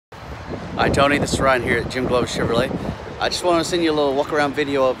Hi Tony, this is Ryan here at Glover Chevrolet. I just want to send you a little walk around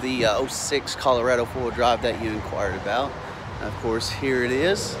video of the 06 Colorado 4-wheel drive that you inquired about. And of course, here it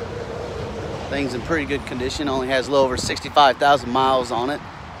is. Thing's in pretty good condition, only has a little over 65,000 miles on it.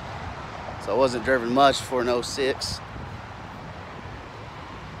 So it wasn't driven much for an 06.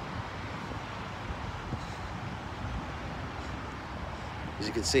 As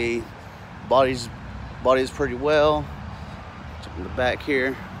you can see, body is pretty well. Check in the back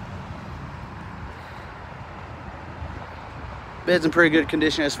here. Bed's in pretty good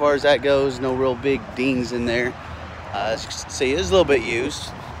condition as far as that goes. No real big dings in there. As you can see, it's a little bit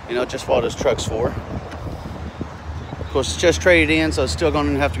used. You know, just what this truck's for. Of course, it's just traded in, so it's still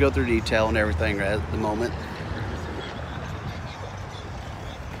going to have to go through detail and everything right at the moment.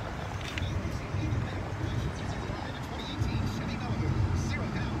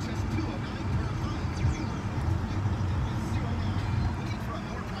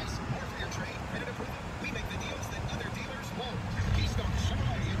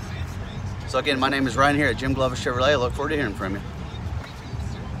 So again, my name is Ryan here at Glover Chevrolet. I look forward to hearing from you.